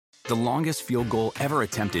The longest field goal ever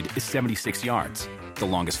attempted is 76 yards. The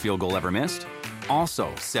longest field goal ever missed? Also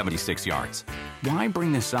 76 yards. Why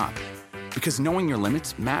bring this up? Because knowing your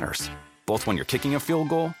limits matters, both when you're kicking a field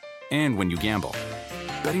goal and when you gamble.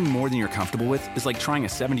 Betting more than you're comfortable with is like trying a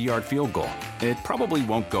 70-yard field goal. It probably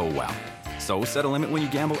won't go well. So set a limit when you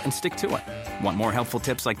gamble and stick to it. Want more helpful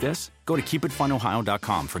tips like this? Go to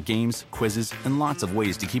keepitfunohio.com for games, quizzes, and lots of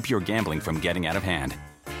ways to keep your gambling from getting out of hand.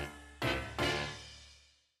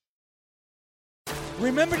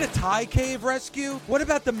 Remember the Thai cave rescue? What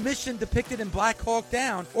about the mission depicted in Black Hawk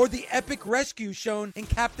Down or the epic rescue shown in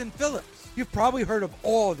Captain Phillips? You've probably heard of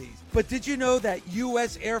all of these, but did you know that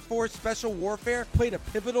U.S. Air Force Special Warfare played a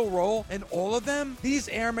pivotal role in all of them? These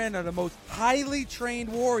airmen are the most highly trained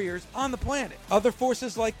warriors on the planet. Other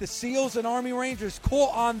forces like the SEALs and Army Rangers call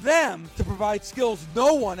on them to provide skills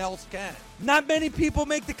no one else can. Not many people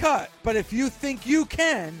make the cut, but if you think you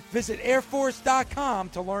can, visit airforce.com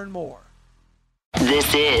to learn more.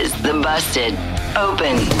 This is the Busted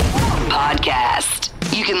Open Podcast.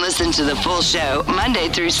 You can listen to the full show Monday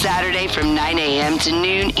through Saturday from 9 a.m. to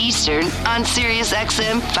noon Eastern on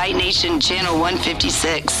SiriusXM Fight Nation Channel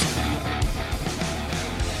 156.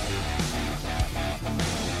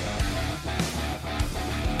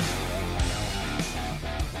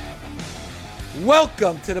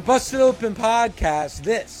 Welcome to the Busted Open Podcast.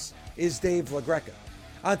 This is Dave LaGreca.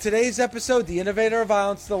 On today's episode, the innovator of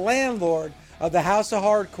violence, the landlord of the House of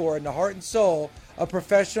Hardcore and the heart and soul of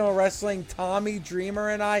professional wrestling, Tommy Dreamer,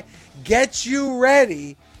 and I get you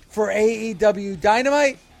ready for AEW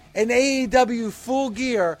Dynamite and AEW Full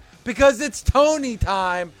Gear because it's Tony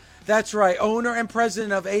time. That's right, owner and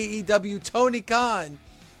president of AEW, Tony Khan,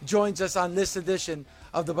 joins us on this edition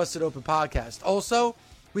of the Busted Open Podcast. Also,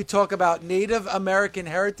 we talk about Native American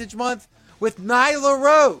Heritage Month with Nyla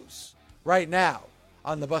Rose right now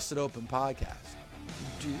on the Busted Open Podcast.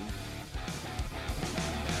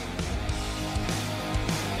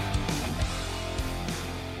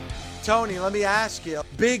 Tony, let me ask you,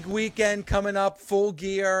 big weekend coming up, Full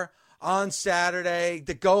Gear on Saturday,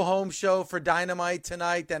 the go-home show for Dynamite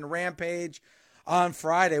tonight, then Rampage on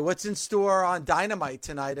Friday. What's in store on Dynamite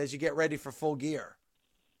tonight as you get ready for Full Gear?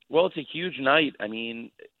 Well, it's a huge night. I mean,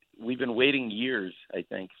 we've been waiting years, I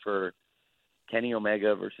think, for Kenny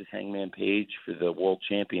Omega versus Hangman Page for the World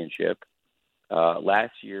Championship.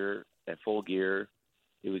 Last year at Full Gear,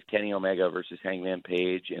 it was Kenny Omega versus Hangman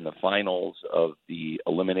Page in the finals of the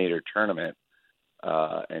Eliminator Tournament,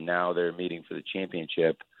 and now they're meeting for the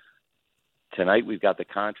championship. Tonight we've got the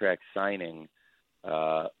contract signing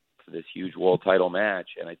for this huge world title match,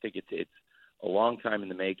 and I think it's a long time in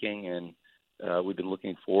the making, and we've been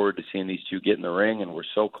looking forward to seeing these two get in the ring, and we're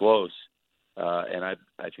so close. And I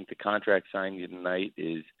think the contract signing tonight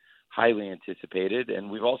is highly anticipated,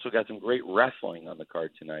 and we've also got some great wrestling on the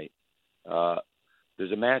card tonight.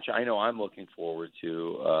 There's a match I know I'm looking forward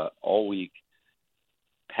to all week,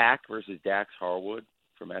 Pac versus Dax Harwood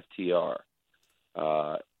from FTR.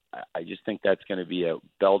 I just think that's going to be a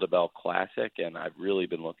bell-to-bell classic, and I've really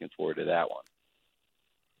been looking forward to that one.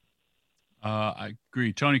 I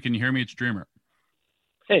agree. Tony, can you hear me? It's Dreamer.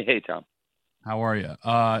 Hey, Tom. How are you?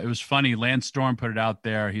 It was funny. Lance Storm put it out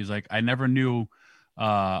there. He's like, I never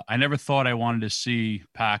thought I wanted to see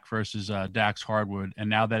Pac versus Dax Harwood, and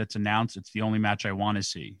now that it's announced, it's the only match I want to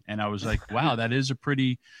see. And I was like, wow, that is a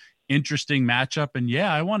pretty interesting matchup. And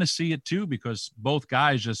yeah, I want to see it too, because both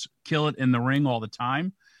guys just kill it in the ring all the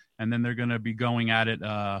time. And then they're going to be going at it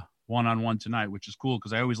one-on-one tonight, which is cool,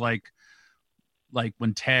 because I always like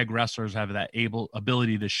when tag wrestlers have that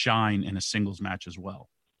ability to shine in a singles match as well.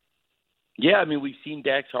 Yeah, I mean, we've seen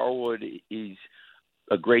Dax Harwood is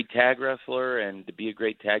a great tag wrestler, and to be a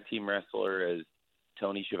great tag team wrestler, as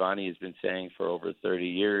Tony Schiavone has been saying for over 30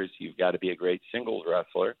 years, you've got to be a great singles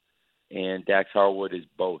wrestler, and Dax Harwood is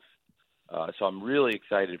both. So I'm really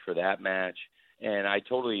excited for that match, and I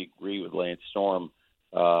totally agree with Lance Storm.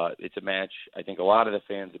 It's a match I think a lot of the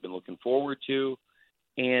fans have been looking forward to,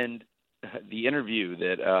 and the interview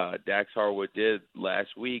that Dax Harwood did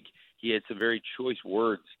last week, he had some very choice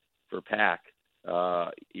words for Pac.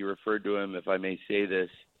 He referred to him, if I may say this,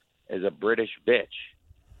 as a British bitch.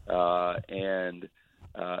 And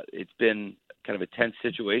it's been kind of a tense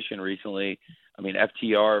situation recently. I mean,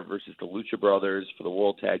 FTR versus the Lucha Brothers for the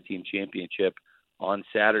World Tag Team Championship on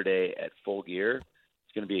Saturday at Full Gear.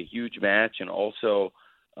 It's going to be a huge match. And also,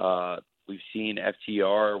 we've seen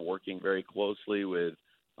FTR working very closely with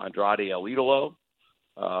Andrade El Idolo.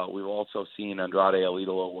 We've also seen Andrade El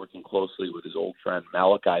Idolo working closely with his old friend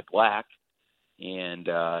Malachi Black. And,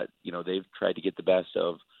 they've tried to get the best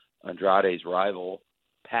of Andrade's rival,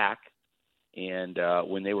 Pac. And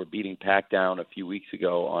when they were beating Pac down a few weeks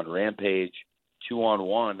ago on Rampage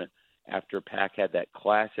 2-on-1 after Pac had that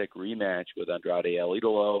classic rematch with Andrade El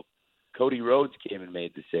Idolo, Cody Rhodes came and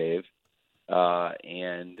made the save.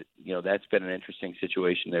 And, that's been an interesting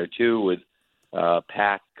situation there too with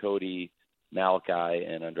Pac, Cody, Malachi,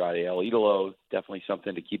 and Andrade El Idolo. Definitely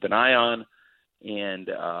something to keep an eye on. And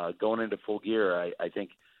going into Full Gear, I think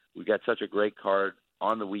we got such a great card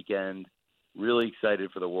on the weekend. Really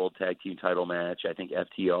excited for the World Tag Team title match. I think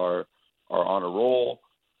FTR are on a roll,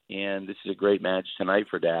 and this is a great match tonight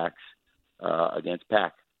for Dax against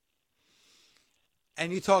Pac.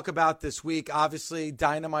 And you talk about this week, obviously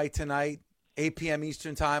Dynamite tonight, 8 p.m.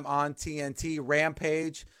 Eastern time on TNT,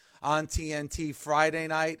 Rampage on TNT Friday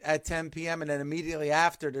night at 10 p.m. And then immediately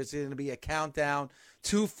after, there's going to be a countdown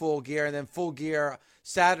to Full Gear, and then Full Gear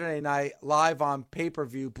Saturday night live on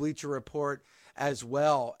pay-per-view, Bleacher Report as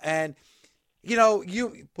well. And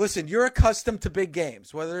you listen, you're accustomed to big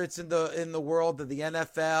games, whether it's in the world of the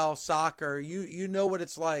NFL, soccer, you know what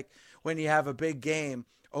it's like when you have a big game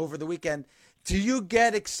over the weekend. Do you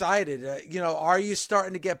get excited? Are you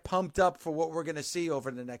starting to get pumped up for what we're going to see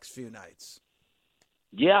over the next few nights?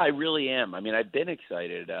 Yeah, I really am. I mean, I've been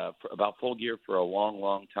excited about Full Gear for a long,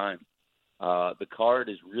 long time. The card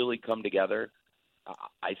has really come together.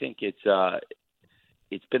 I think it's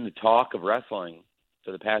been the talk of wrestling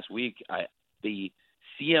for the past week. The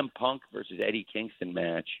CM Punk versus Eddie Kingston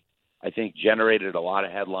match, I think, generated a lot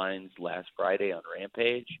of headlines last Friday on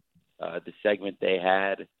Rampage. The segment they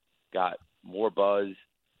had got more buzz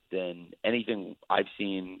than anything I've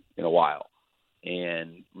seen in a while.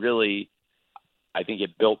 And really, I think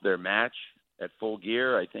it built their match at Full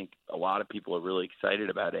Gear. I think a lot of people are really excited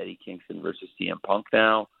about Eddie Kingston versus CM Punk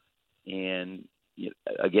now. And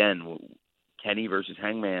again, Kenny versus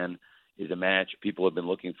Hangman is a match people have been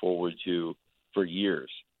looking forward to for years.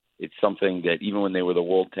 It's something that even when they were the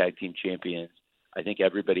World Tag Team Champions, I think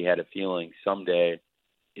everybody had a feeling someday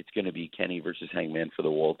it's going to be Kenny versus Hangman for the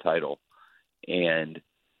world title. And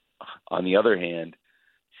on the other hand,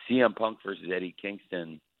 CM Punk versus Eddie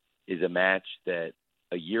Kingston is a match that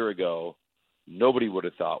a year ago nobody would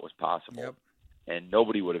have thought was possible. Yep. And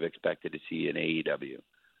nobody would have expected to see in AEW.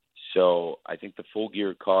 So I think the Full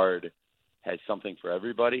Gear card has something for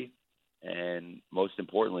everybody. And most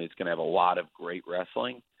importantly, it's going to have a lot of great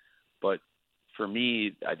wrestling. But for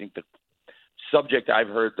me, I think the subject I've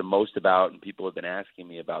heard the most about and people have been asking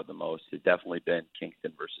me about the most has definitely been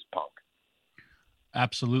Kingston versus Punk.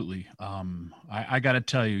 Absolutely. I got to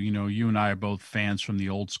tell you, you and I are both fans from the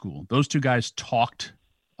old school. Those two guys talked.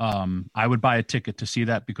 I would buy a ticket to see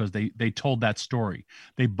that because they told that story.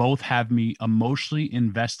 They both have me emotionally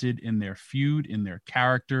invested in their feud, in their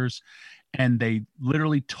characters. And they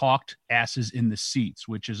literally talked asses in the seats,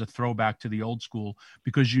 which is a throwback to the old school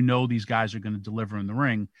because these guys are going to deliver in the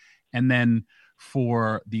ring. And then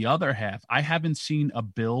for the other half, I haven't seen a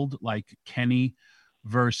build like Kenny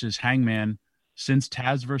versus Hangman since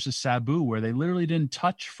Taz versus Sabu, where they literally didn't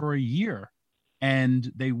touch for a year. And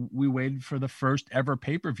we waited for the first ever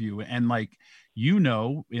pay-per-view. And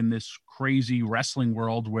in this crazy wrestling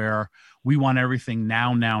world where we want everything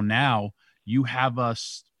now, you have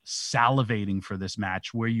us salivating for this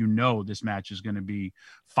match where this match is going to be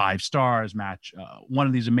 5 stars match, one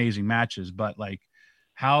of these amazing matches. But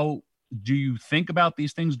how do you think about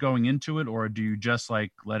these things going into it, or do you just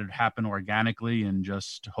let it happen organically and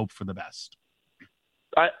just hope for the best?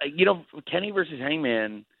 Kenny versus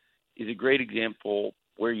Hangman is a great example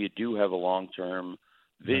where you do have a long-term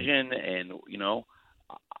vision. And,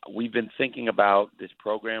 we've been thinking about this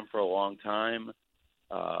program for a long time.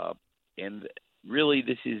 And really,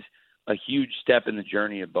 this is a huge step in the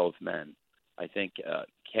journey of both men. I think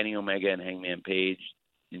Kenny Omega and Hangman Page,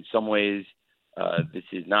 in some ways, this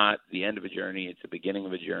is not the end of a journey. It's the beginning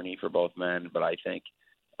of a journey for both men. But I think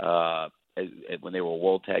when they were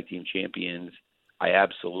World Tag Team Champions, I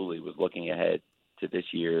absolutely was looking ahead to this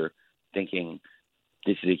year thinking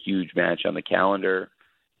this is a huge match on the calendar.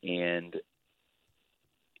 And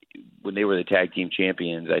when they were the Tag Team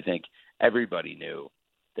Champions, I think everybody knew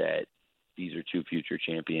that these are two future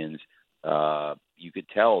champions. You could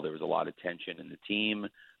tell there was a lot of tension in the team.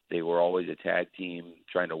 They were always a tag team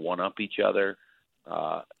trying to one-up each other.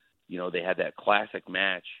 They had that classic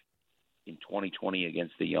match in 2020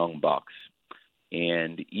 against the Young Bucks.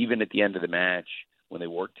 And even at the end of the match, when they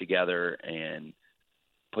worked together and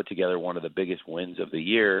put together one of the biggest wins of the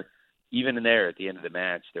year, even in there at the end of the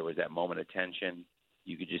match, there was that moment of tension.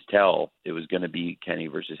 You could just tell it was going to be Kenny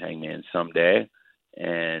versus Hangman someday.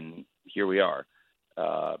 And here we are.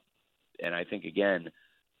 And I think, again,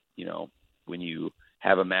 when you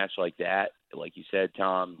have a match like that, like you said,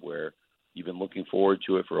 Tom, where You've been looking forward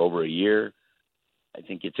to it for over a year. I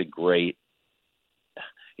think it's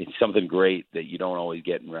something great that you don't always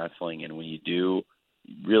get in wrestling. And when you do,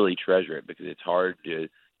 really treasure it, because it's hard to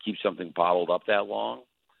keep something bottled up that long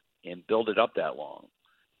and build it up that long.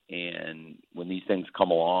 And when these things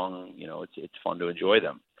come along, it's fun to enjoy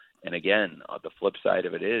them. And again, the flip side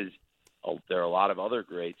of it is there are a lot of other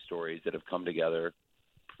great stories that have come together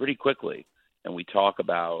pretty quickly. And we talk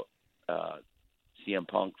about CM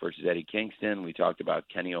Punk versus Eddie Kingston. We talked about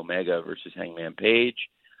Kenny Omega versus Hangman Page.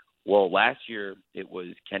 Well, last year it was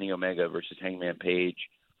Kenny Omega versus Hangman Page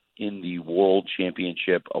in the World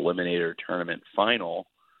Championship Eliminator Tournament final.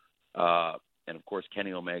 And, of course,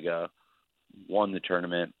 Kenny Omega won the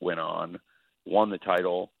tournament, went on, won the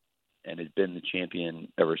title, and has been the champion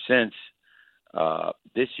ever since.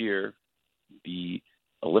 This year, the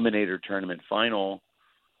Eliminator Tournament final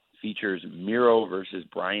features Miro versus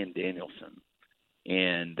Bryan Danielson.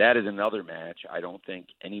 And that is another match I don't think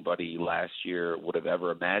anybody last year would have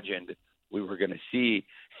ever imagined we were going to see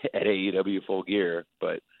at AEW Full Gear,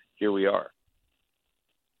 but here we are.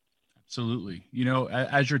 Absolutely.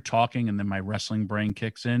 As you're talking and then my wrestling brain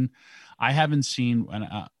kicks in, I haven't seen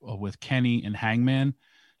with Kenny and Hangman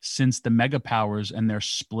since the Mega Powers and their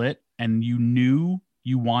split, and you knew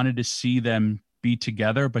you wanted to see them be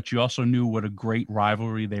together, but you also knew what a great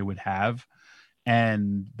rivalry they would have.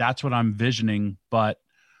 And that's what I'm visioning, but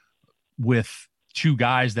with two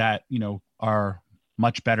guys that, are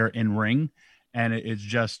much better in ring. And it's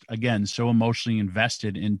just, again, so emotionally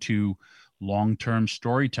invested into long-term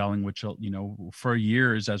storytelling, which, for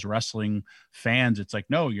years as wrestling fans, it's like,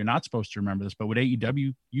 no, you're not supposed to remember this. But with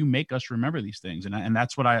AEW, you make us remember these things. And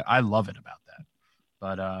that's what I love it about that.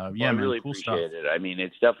 But yeah, I man, really cool appreciate stuff. it. I mean,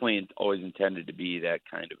 it's definitely always intended to be that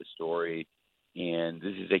kind of a story. And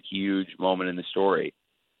this is a huge moment in the story.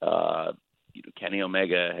 Kenny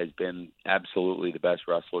Omega has been absolutely the best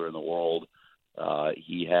wrestler in the world.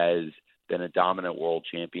 He has been a dominant world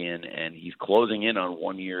champion, and he's closing in on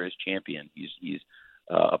 1 year as champion. He's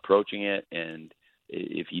approaching it, and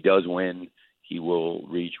if he does win, he will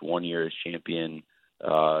reach 1 year as champion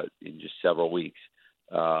in just several weeks.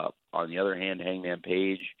 On the other hand, Hangman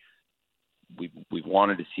Page, we've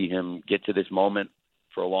wanted to see him get to this moment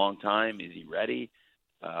for a long time. Is he ready?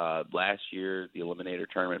 Last year, the Eliminator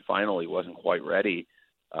Tournament final, he wasn't quite ready.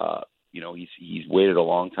 He's waited a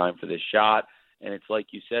long time for this shot. And it's like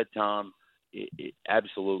you said, Tom, it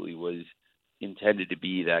absolutely was intended to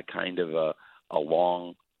be that kind of a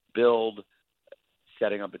long build,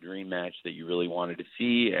 setting up a dream match that you really wanted to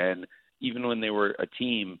see. And even when they were a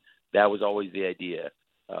team, that was always the idea,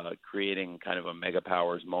 creating kind of a Mega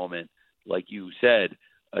Powers moment. Like you said,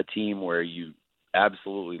 a team where you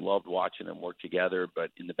absolutely loved watching them work together, but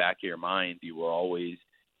in the back of your mind, you were always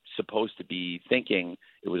supposed to be thinking,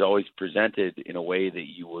 it was always presented in a way that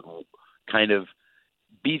you would kind of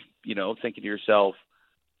be, thinking to yourself,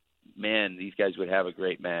 man, these guys would have a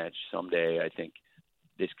great match someday. I think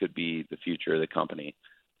this could be the future of the company.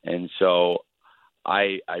 And so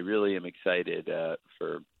I really am excited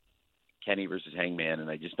for Kenny versus Hangman, and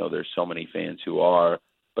I just know there's so many fans who are.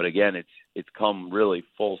 But again, it's come really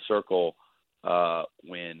full circle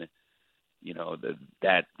when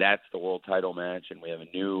that's the world title match, and we have a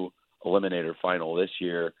new Eliminator final this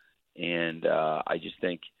year. And I just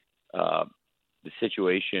think the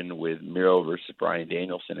situation with Miro versus Bryan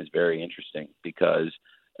Danielson is very interesting, because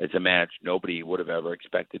it's a match nobody would have ever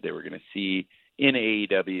expected they were going to see in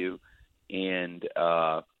AEW. And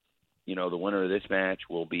the winner of this match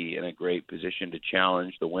will be in a great position to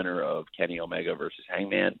challenge the winner of Kenny Omega versus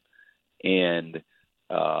Hangman. And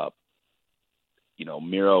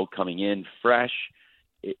Miro coming in fresh.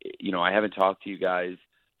 I haven't talked to you guys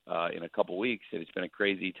in a couple weeks, and it's been a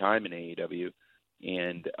crazy time in AEW.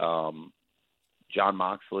 And Jon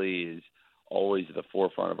Moxley is always at the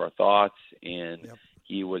forefront of our thoughts, and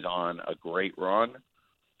he was on a great run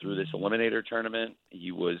through this Eliminator tournament.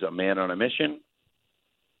 He was a man on a mission,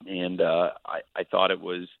 and I thought it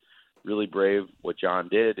was really brave what Jon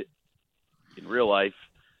did in real life,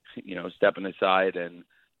 stepping aside and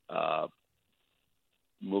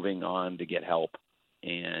moving on to get help.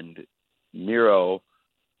 And Miro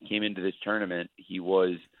came into this tournament. He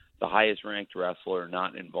was the highest ranked wrestler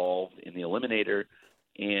not involved in the Eliminator.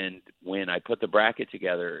 And when I put the bracket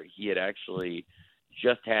together, he had actually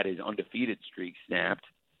just had his undefeated streak snapped.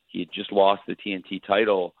 He had just lost the TNT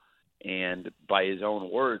title. And by his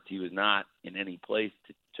own words, he was not in any place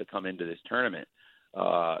to come into this tournament.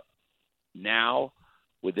 Now,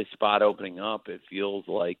 with this spot opening up, it feels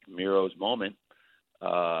like Miro's moment.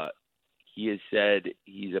 He has said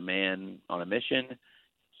he's a man on a mission.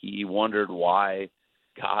 He wondered why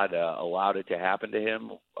God allowed it to happen to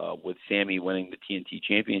him with Sami winning the TNT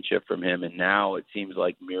championship from him. And now it seems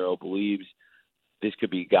like Miro believes this could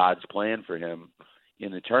be God's plan for him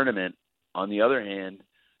in the tournament. On the other hand,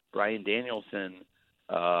 Bryan Danielson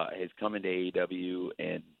has come into AEW,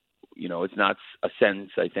 and, it's not a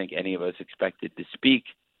sentence I think any of us expected to speak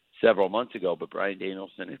several months ago, but Bryan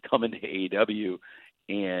Danielson has come into AEW,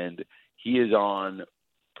 and he is on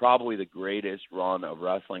probably the greatest run of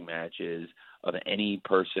wrestling matches of any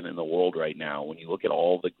person in the world right now. When you look at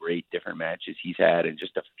all the great different matches he's had in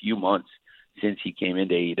just a few months since he came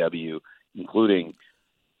into AEW, including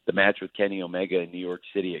the match with Kenny Omega in New York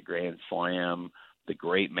City at Grand Slam, the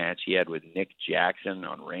great match he had with Nick Jackson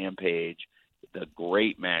on Rampage, the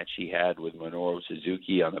great match he had with Minoru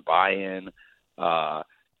Suzuki on the buy-in,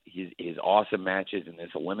 his awesome matches in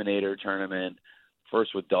this Eliminator tournament,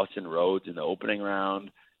 first with Dustin Rhodes in the opening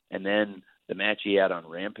round, and then the match he had on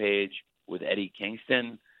Rampage with Eddie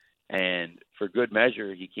Kingston. And for good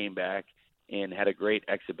measure, he came back and had a great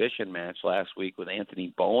exhibition match last week with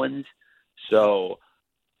Anthony Bowens. So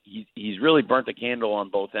he's really burnt the candle on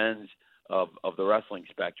both ends of the wrestling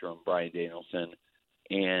spectrum, Bryan Danielson.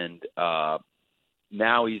 And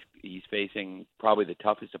now he's facing probably the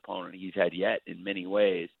toughest opponent he's had yet in many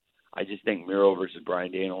ways. I just think Miro versus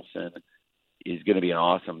Bryan Danielson is going to be an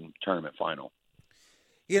awesome tournament final.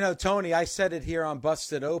 Tony, I said it here on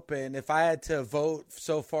Busted Open. If I had to vote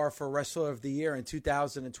so far for Wrestler of the Year in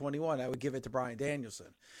 2021, I would give it to Bryan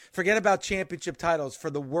Danielson. Forget about championship titles. For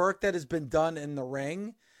the work that has been done in the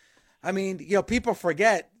ring, I mean, people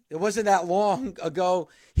forget. It wasn't that long ago.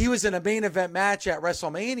 He was in a main event match at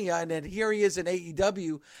WrestleMania, and then here he is in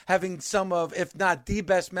AEW having some of, if not the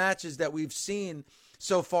best matches that we've seen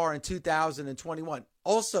so far in 2021.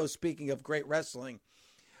 Also, speaking of great wrestling,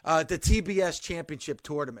 the TBS Championship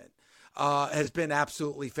Tournament has been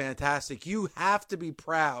absolutely fantastic. You have to be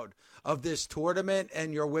proud of this tournament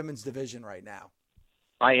and your women's division right now.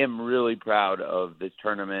 I am really proud of this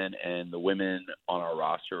tournament and the women on our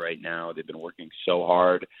roster right now. They've been working so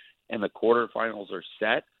hard, and the quarterfinals are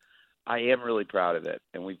set. I am really proud of it.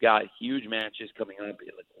 And we've got huge matches coming up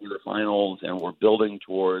in the quarterfinals, and we're building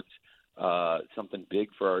towards something big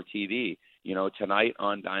for our TV. Tonight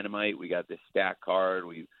on Dynamite, we got this stack card.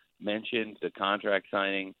 We mentioned the contract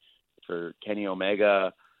signing for Kenny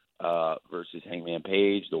Omega versus Hangman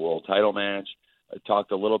Page, the world title match. I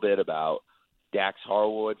talked a little bit about Dax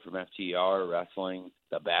Harwood from FTR wrestling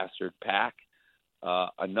the Bastard Pack.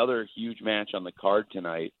 Another huge match on the card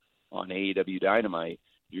tonight on AEW Dynamite.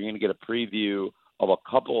 You're going to get a preview of a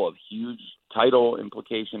couple of huge title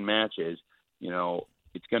implication matches.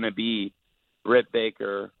 It's going to be Britt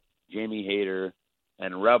Baker, Jamie Hayter,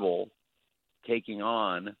 and Rebel taking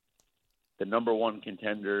on the number one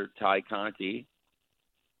contender, Ty Conti,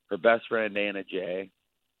 her best friend, Anna Jay,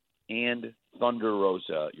 and Thunder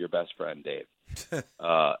Rosa, your best friend, Dave.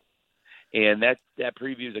 And that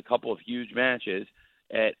previews a couple of huge matches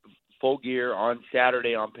at Full Gear on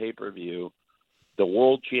Saturday on pay-per-view. The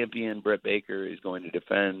world champion, Britt Baker, is going to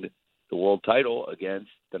defend the world title against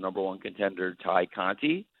the number one contender, Ty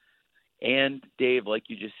Conti. And, Dave, like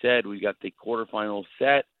you just said, we got the quarterfinals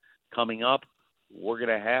set coming up. We're going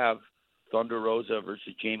to have Thunder Rosa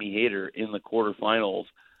versus Jamie Hayter in the quarterfinals.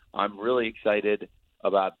 I'm really excited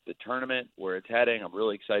about the tournament, where it's heading. I'm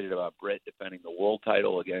really excited about Britt defending the world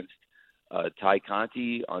title against Ty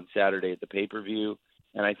Conti on Saturday at the pay-per-view.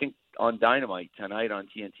 And I think on Dynamite tonight on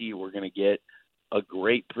TNT, we're going to get a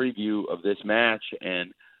great preview of this match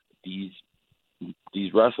and these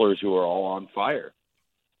wrestlers who are all on fire.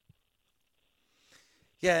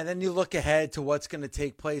 Yeah, and then you look ahead to what's going to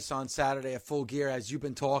take place on Saturday at Full Gear, as you've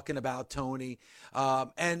been talking about, Tony.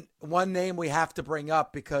 And one name we have to bring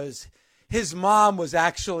up, because his mom was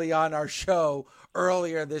actually on our show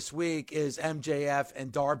earlier this week, is MJF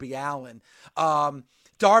and Darby Allin.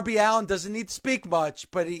 Darby Allin doesn't need to speak much,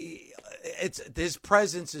 but his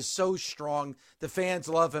presence is so strong. The fans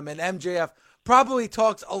love him. And MJF probably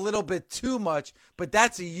talks a little bit too much, but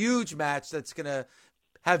that's a huge match that's going to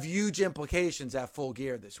have huge implications at Full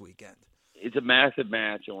Gear this weekend. It's a massive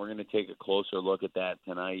match, and we're going to take a closer look at that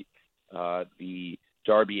tonight. The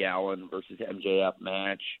Darby Allin versus MJF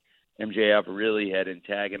match. MJF really had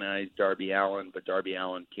antagonized Darby Allin, but Darby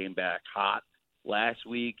Allin came back hot last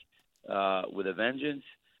week with a vengeance,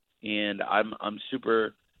 and I'm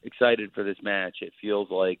super excited for this match. It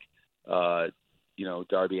feels like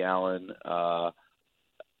Darby Allin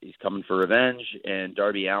is coming for revenge, and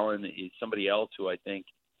Darby Allin is somebody else who I think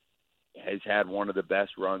has had one of the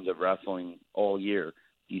best runs of wrestling all year.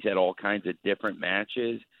 He's had all kinds of different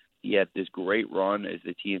matches. He had this great run as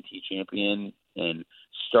the TNT champion and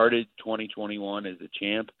started 2021 as a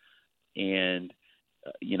champ. And,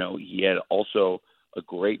 he had also a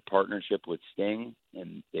great partnership with Sting,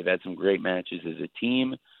 and they've had some great matches as a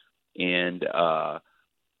team. And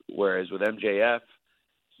whereas with MJF,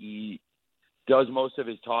 he does most of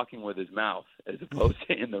his talking with his mouth as opposed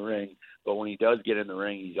to in the ring. But when he does get in the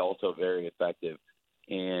ring, he's also very effective.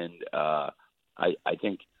 And I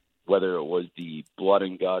think whether it was the Blood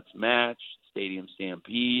and Guts match, Stadium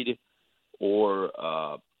Stampede,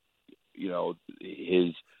 or,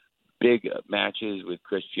 his big matches with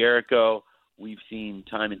Chris Jericho, we've seen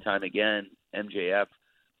time and time again, MJF,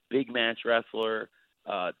 big match wrestler.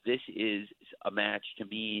 This is a match, to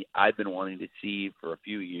me, I've been wanting to see for a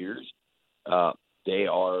few years. They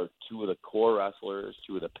are two of the core wrestlers,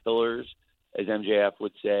 two of the pillars, as MJF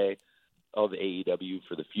would say, of AEW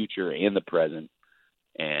for the future and the present.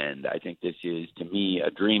 And I think this is, to me, a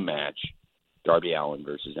dream match, Darby Allin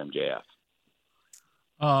versus MJF.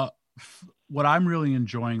 What I'm really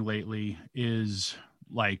enjoying lately is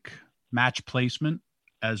like match placement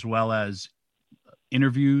as well as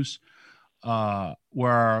interviews,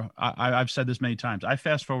 where I've said this many times. I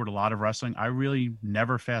fast forward a lot of wrestling. I really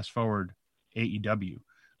never fast forward AEW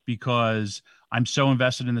because I'm so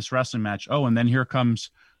invested in this wrestling match. Oh, and then here comes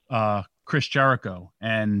Chris Jericho,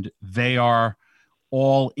 and they are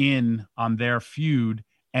all in on their feud.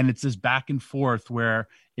 And it's this back and forth where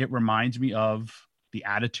it reminds me of the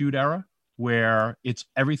Attitude Era, where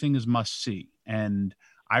everything is must see. And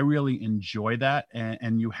I really enjoy that.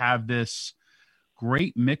 And you have this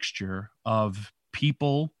great mixture of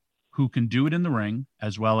people who can do it in the ring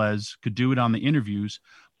as well as could do it on the interviews,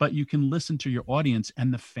 but you can listen to your audience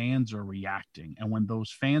and the fans are reacting. And when those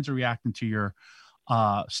fans are reacting to your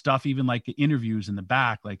stuff, even like the interviews in the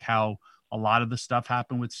back, like how a lot of the stuff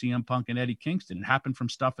happened with CM Punk and Eddie Kingston, it happened from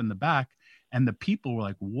stuff in the back, and the people were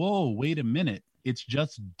like, whoa, wait a minute. It's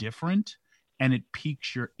just different, and it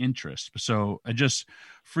piques your interest. So just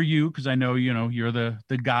for you, because I know, you're the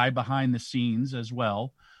guy behind the scenes as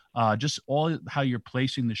well. Just all how you're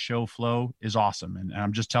placing the show flow is awesome. And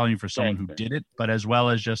I'm just telling you for someone who did it, but as well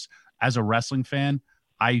as just as a wrestling fan,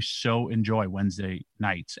 I so enjoy Wednesday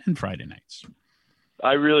nights and Friday nights.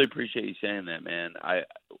 I really appreciate you saying that, man.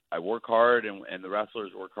 I work hard and the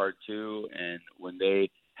wrestlers work hard too. And when they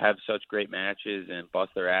have such great matches and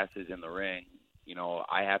bust their asses in the ring,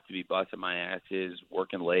 I have to be busting my asses,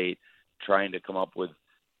 working late, trying to come up with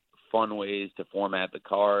fun ways to format the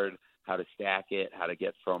card, how to stack it, how to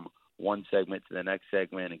get from one segment to the next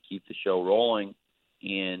segment and keep the show rolling.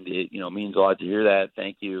 And it, means a lot to hear that.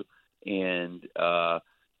 Thank you. And,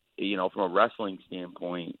 from a wrestling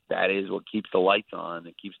standpoint, that is what keeps the lights on.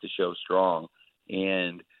 It keeps the show strong.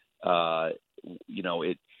 And,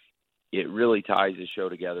 it really ties the show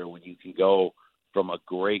together when you can go from a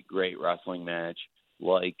great, great wrestling match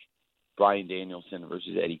like Bryan Danielson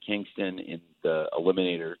versus Eddie Kingston in the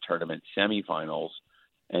Eliminator Tournament semifinals.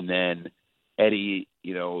 And then Eddie,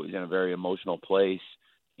 is in a very emotional place.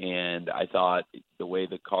 And I thought the way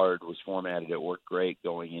the card was formatted, it worked great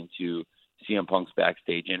going into CM Punk's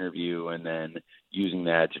backstage interview and then using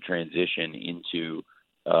that to transition into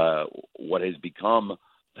what has become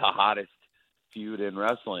the hottest feud in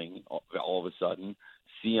wrestling all of a sudden,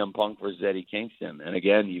 CM Punk versus Eddie Kingston. And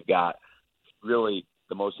again, you've got really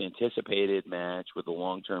the most anticipated match with the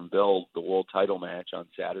long-term build, the world title match on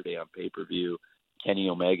Saturday on pay-per-view, Kenny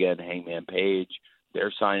Omega and Hangman Page.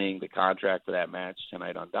 They're signing the contract for that match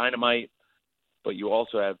tonight on Dynamite. But you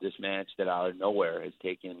also have this match that out of nowhere has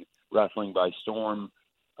taken wrestling by storm,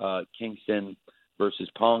 Kingston versus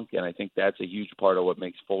Punk, and I think that's a huge part of what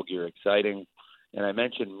makes Full Gear exciting. And I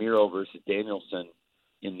mentioned Miro versus Danielson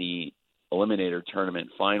in the Eliminator Tournament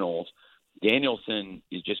finals. Danielson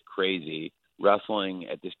is just crazy, wrestling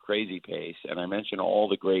at this crazy pace, and I mentioned all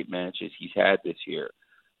the great matches he's had this year.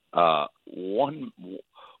 One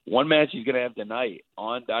match he's going to have tonight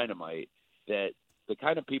on Dynamite that the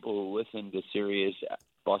kind of people who listen to Sirius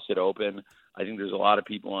Busted Open, I think there's a lot of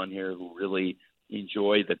people on here who really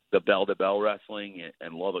enjoy the bell-to-bell wrestling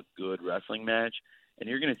and love a good wrestling match, and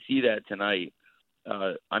you're going to see that tonight.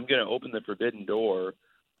 I'm going to open the forbidden door,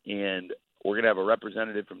 and we're going to have a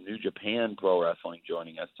representative from New Japan Pro Wrestling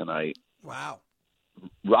joining us tonight. Wow.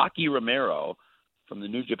 Rocky Romero from the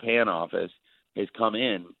New Japan office has come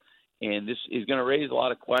in, and this is going to raise a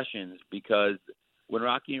lot of questions because when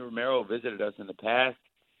Rocky Romero visited us in the past,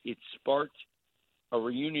 it sparked a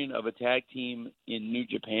reunion of a tag team in New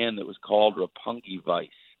Japan that was called Roppongi Vice,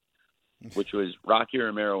 which was Rocky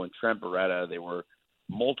Romero and Trent Beretta. They were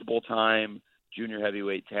multiple-time junior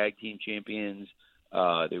heavyweight tag team champions.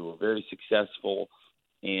 They were very successful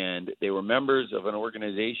and they were members of an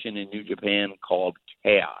organization in New Japan called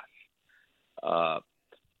Chaos.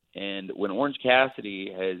 And when Orange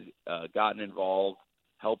Cassidy has gotten involved,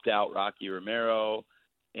 helped out Rocky Romero,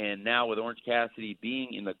 and now with Orange Cassidy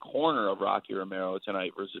being in the corner of Rocky Romero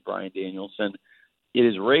tonight versus Bryan Danielson, it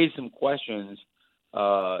has raised some questions,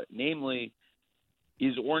 namely,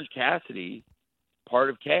 is Orange Cassidy part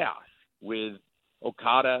of Chaos with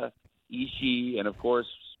Okada, Ishii, and of course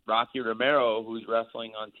Rocky Romero, who's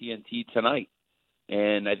wrestling on TNT tonight?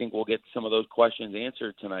 And I think we'll get some of those questions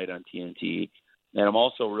answered tonight on TNT. And I'm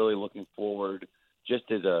also really looking forward, just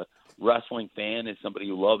as a wrestling fan, as somebody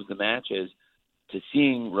who loves the matches, to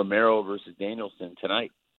seeing Romero versus Danielson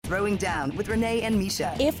tonight. Throwing Down with Renee and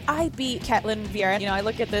Misha. If I beat Ketlin Vieira, I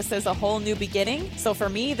look at this as a whole new beginning. So for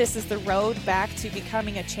me, this is the road back to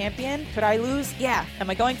becoming a champion. Could I lose? Yeah. Am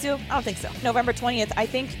I going to? I don't think so. November 20th, I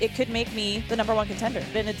think it could make me the number one contender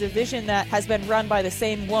in a division that has been run by the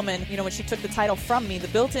same woman. When she took the title from me, the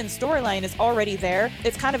built-in storyline is already there.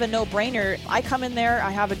 It's kind of a no-brainer. I come in there, I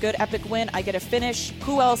have a good epic win, I get a finish.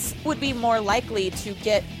 Who else would be more likely to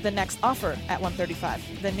get the next offer at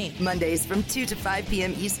 135 than me? Mondays from 2 to 5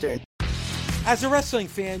 p.m. Eastern. As a wrestling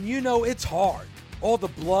fan, it's hard. All the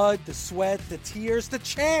blood, the sweat, the tears, the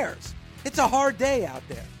chairs. It's a hard day out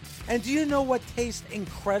there. And do you know what tastes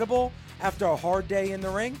incredible after a hard day in the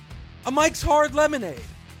ring? A Mike's Hard Lemonade.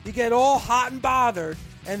 You get all hot and bothered,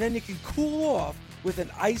 and then you can cool off with an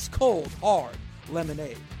ice-cold hard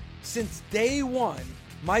lemonade. Since day one,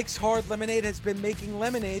 Mike's Hard Lemonade has been making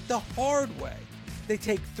lemonade the hard way. They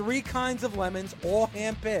take 3 kinds of lemons, all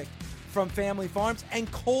hand-picked from family farms,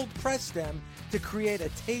 and cold press them to create a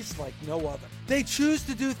taste like no other. They choose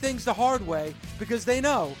to do things the hard way because they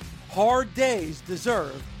know hard days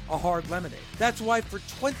deserve a hard lemonade. That's why for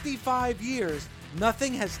 25 years,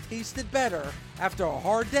 nothing has tasted better after a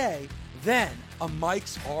hard day than a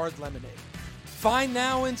Mike's Hard Lemonade. Find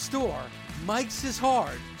now in store. Mike's is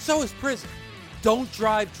hard, so is prison. Don't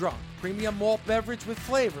drive drunk. Premium malt beverage with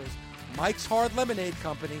flavors. Mike's Hard Lemonade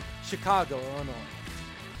Company, Chicago, Illinois.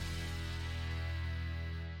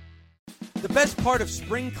 The best part of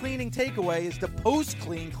spring cleaning takeaway is the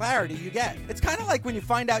post-clean clarity you get. It's kind of like when you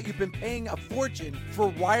find out you've been paying a fortune for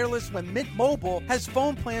wireless when Mint Mobile has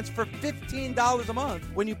phone plans for $15 a month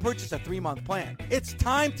when you purchase a 3-month plan. It's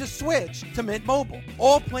time to switch to Mint Mobile.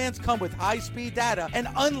 All plans come with high-speed data and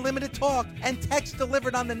unlimited talk and text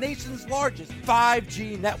delivered on the nation's largest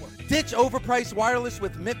 5G network. Ditch overpriced wireless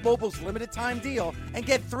with Mint Mobile's limited time deal and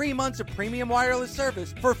get 3 months of premium wireless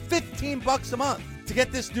service for $15 a month. To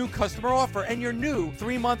get this new customer offer and your new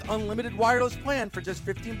 3-month unlimited wireless plan for just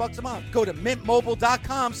 $15 a month, go to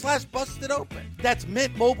mintmobile.com/bustedopen. That's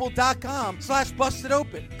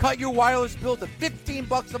mintmobile.com/bustedopen. Cut your wireless bill to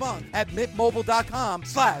 $15 a month at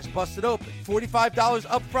mintmobile.com/bustedopen. $45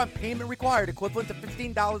 upfront payment required, equivalent to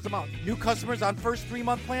 $15 a month. New customers on first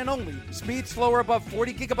 3-month plan only. Speed slower above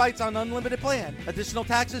 40 gigabytes on unlimited plan. Additional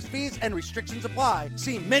taxes, fees, and restrictions apply.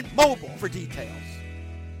 See Mint Mobile for details.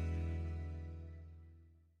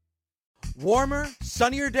 Warmer,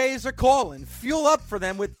 sunnier days are calling. Fuel up for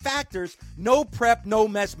them with Factor's no prep, no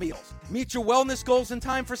mess meals. Meet your wellness goals in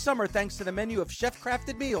time for summer thanks to the menu of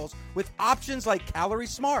chef-crafted meals with options like Calorie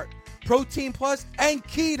Smart, Protein Plus, and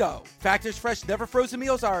Keto. Factor's fresh, never frozen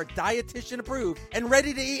meals are dietitian approved and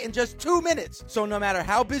ready to eat in just 2 minutes. So no matter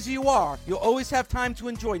how busy you are, you'll always have time to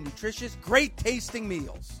enjoy nutritious, great tasting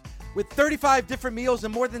meals. With 35 different meals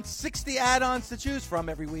and more than 60 add-ons to choose from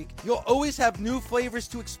every week, you'll always have new flavors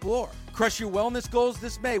to explore. Crush your wellness goals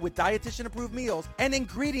this May with dietitian-approved meals and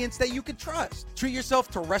ingredients that you can trust. Treat yourself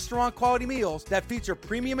to restaurant-quality meals that feature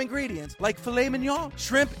premium ingredients like filet mignon,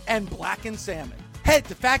 shrimp, and blackened salmon. Head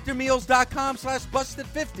to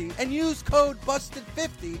factormeals.com/busted50 and use code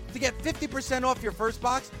busted50 to get 50% off your first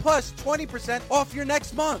box plus 20% off your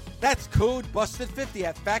next month. That's code busted50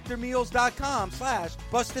 at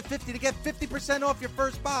factormeals.com/busted50 to get 50% off your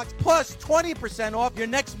first box plus 20% off your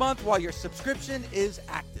next month while your subscription is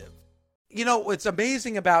active. What's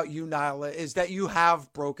amazing about you, Nyla, is that you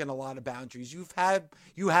have broken a lot of boundaries. You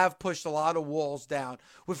have pushed a lot of walls down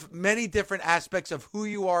with many different aspects of who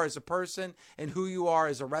you are as a person and who you are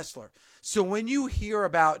as a wrestler. So when you hear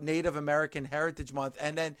about Native American Heritage Month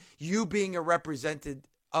and then you being a representative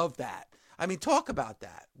of that, talk about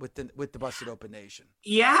that with the Busted Open Nation.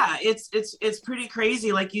 Yeah, it's pretty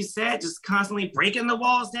crazy, like you said, just constantly breaking the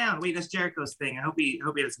walls down. Wait, that's Jericho's thing. I hope he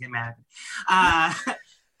doesn't get mad.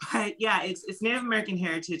 But yeah, it's Native American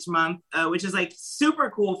Heritage Month, which is like super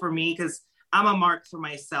cool for me because I'm a mark for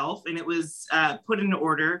myself, and it was put into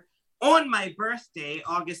order on my birthday,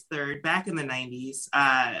 August 3rd, back in the 90s.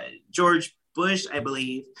 George Bush, I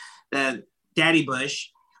believe, the Daddy Bush,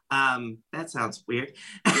 that sounds weird,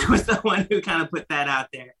 was the one who kind of put that out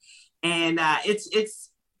there. And I'm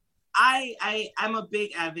a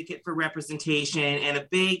big advocate for representation and a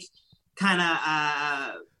big kind of,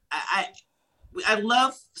 I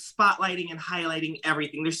love spotlighting and highlighting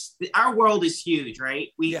everything. Our world is huge, right?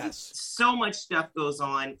 So much stuff goes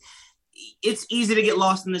on. It's easy to get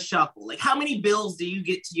lost in the shuffle. Like, how many bills do you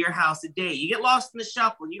get to your house a day? You get lost in the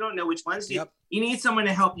shuffle. You don't know which ones. You need someone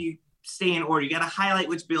to help you stay in order. You got to highlight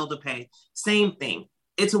which bill to pay. Same thing.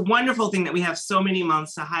 It's a wonderful thing that we have so many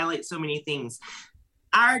months to highlight so many things.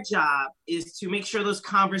 Our job is to make sure those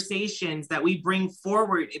conversations that we bring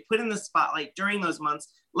forward, put in the spotlight during those months,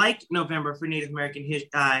 like November for Native American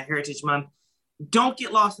Heritage Month, don't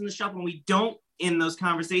get lost in the shuffle. And we don't end those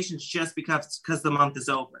conversations just because the month is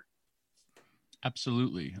over.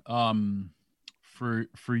 Absolutely. For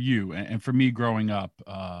you and for me growing up,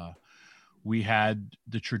 we had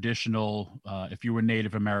the traditional, if you were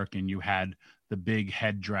Native American, you had the big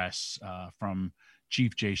headdress from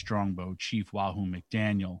Chief Jay Strongbow, Chief Wahoo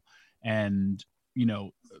McDaniel. And, you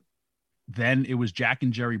know, then it was Jack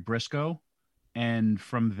and Jerry Briscoe. And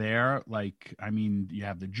from there, like, I mean, you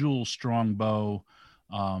have the Jules Strongbow,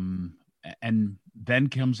 and then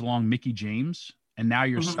comes along Mickey James, and now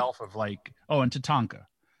yourself of like, oh, and Tatanka.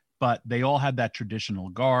 But they all had that traditional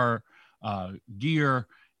gear,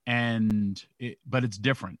 but it's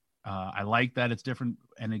different. I like that it's different.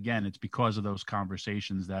 And again, it's because of those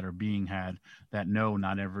conversations that are being had that no,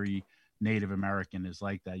 not every Native American is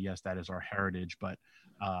like that. Yes, that is our heritage. But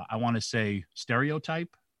I want to say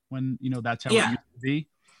stereotype when, you know, that's how it used to be.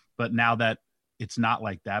 But now that it's not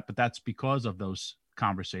like that, but that's because of those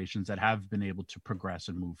conversations that have been able to progress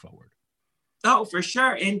and move forward. Oh, for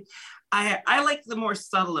sure. And I like the more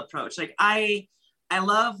subtle approach. Like I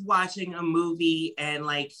love watching a movie and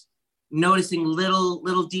like noticing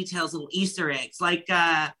little details, little Easter eggs. Like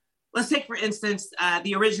let's take, for instance,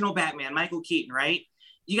 the original Batman, Michael Keaton, right?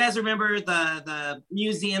 You guys remember the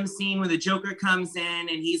museum scene where the Joker comes in and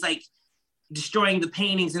he's like destroying the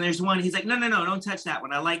paintings, and there's one, he's like, no, don't touch that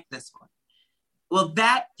one. I like this one. Well,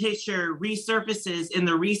 that picture resurfaces in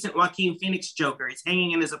the recent Joaquin Phoenix Joker. It's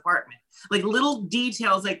hanging in his apartment. Like little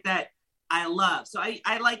details like that, I love. So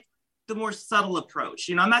I like the more subtle approach.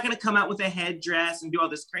 You know, I'm not going to come out with a headdress and do all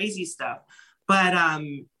this crazy stuff, but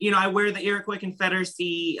you know, I wear the Iroquois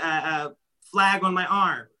Confederacy flag on my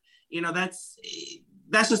arm. You know, that's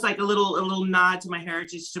just like a little nod to my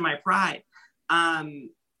heritage, to my pride,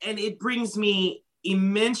 and it brings me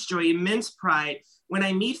immense joy, immense pride when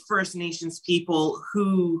I meet First Nations people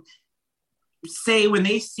who say when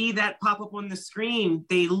they see that pop up on the screen,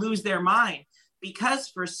 they lose their mind, because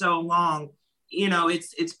for so long, you know,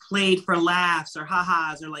 it's played for laughs or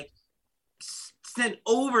ha-has or like sent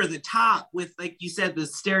over the top with, like you said, the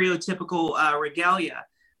stereotypical regalia.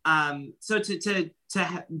 So to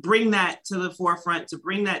bring that to the forefront, to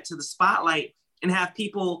bring that to the spotlight and have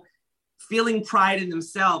people feeling pride in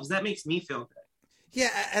themselves, that makes me feel good. Yeah,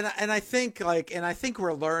 and I think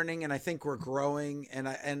we're learning, and I think we're growing,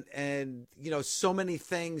 and you know, so many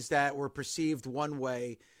things that were perceived one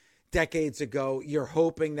way decades ago, you're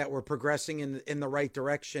hoping that we're progressing in the right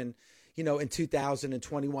direction, you know, in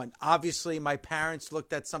 2021. Obviously, my parents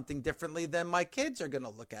looked at something differently than my kids are going to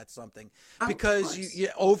look at something, because you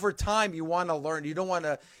over time you want to learn. You don't want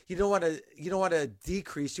to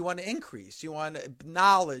decrease. You want to increase. You want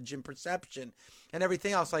knowledge and perception and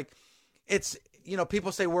everything else. Like, it's, you know,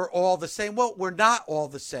 people say we're all the same. Well, we're not all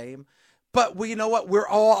the same, but you know what? We're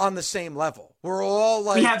all on the same level. We're all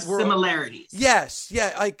like, we have similarities. Yes.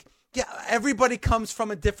 Yeah. Like, yeah, everybody comes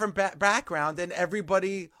from a different background, and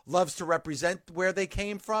everybody loves to represent where they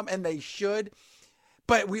came from, and they should,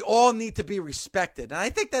 but we all need to be respected. And I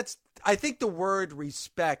think the word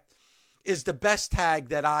respect is the best tag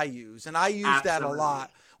that I use. And I use that a lot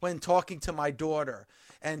when talking to my daughter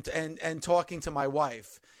and talking to my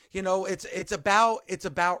wife. You know, it's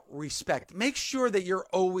about respect. Make sure that you're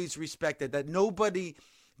always respected, that nobody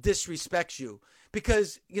disrespects you.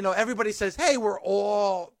 Because, you know, everybody says, hey, we're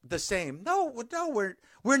all the same. No,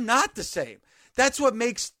 we're not the same. That's what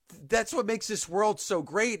makes this world so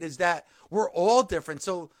great, is that we're all different.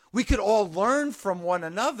 So we could all learn from one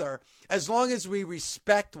another as long as we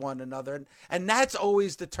respect one another. And that's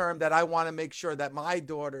always the term that I want to make sure that my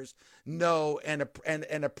daughters know and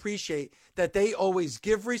appreciate, that they always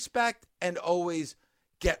give respect and always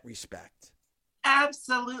get respect.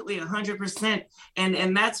 Absolutely, 100%.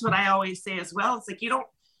 And that's what I always say as well. It's like, you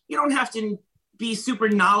don't have to be super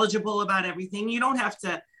knowledgeable about everything. You don't have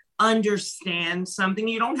to understand something.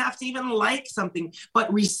 You don't have to even like something,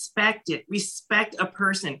 but respect it. Respect a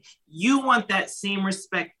person. You want that same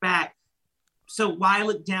respect back. So why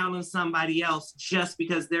look down on somebody else just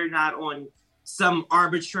because they're not on some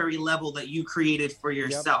arbitrary level that you created for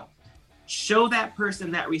yourself? Yep. Show that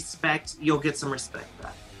person that respect, you'll get some respect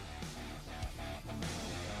back.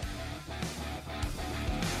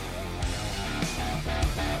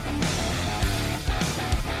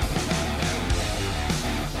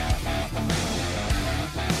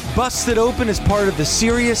 Busted Open is part of the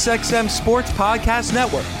SiriusXM Sports Podcast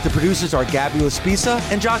Network. The producers are Gabby Laspisa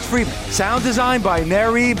and Josh Friedman. Sound design by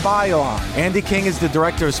Neri Bayon. Andy King is the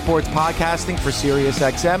director of sports podcasting for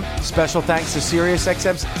SiriusXM. Special thanks to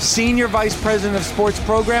SiriusXM's Senior Vice President of Sports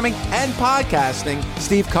Programming and Podcasting,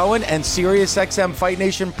 Steve Cohen, and SiriusXM Fight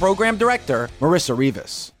Nation Program Director, Marissa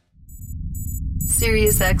Rivas.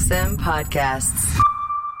 SiriusXM Podcasts.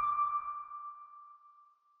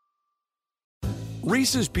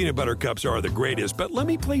 Reese's peanut butter cups are the greatest, but let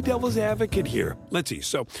me play devil's advocate here. Let's see.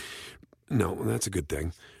 So, no, that's a good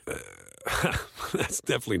thing. That's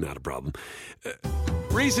definitely not a problem.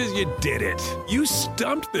 Reese's, you did it. You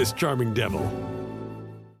stumped this charming devil.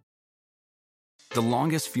 The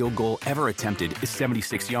longest field goal ever attempted is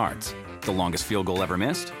 76 yards. The longest field goal ever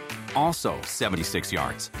missed? Also 76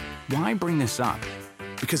 yards. Why bring this up?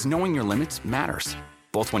 Because knowing your limits matters,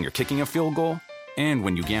 both when you're kicking a field goal and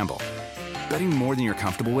when you gamble. Betting more than you're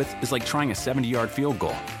comfortable with is like trying a 70-yard field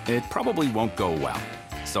goal. It probably won't go well.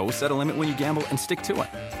 So set a limit when you gamble and stick to it.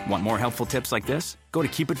 Want more helpful tips like this? Go to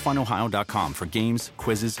keepitfunohio.com for games,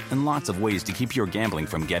 quizzes, and lots of ways to keep your gambling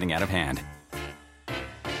from getting out of hand.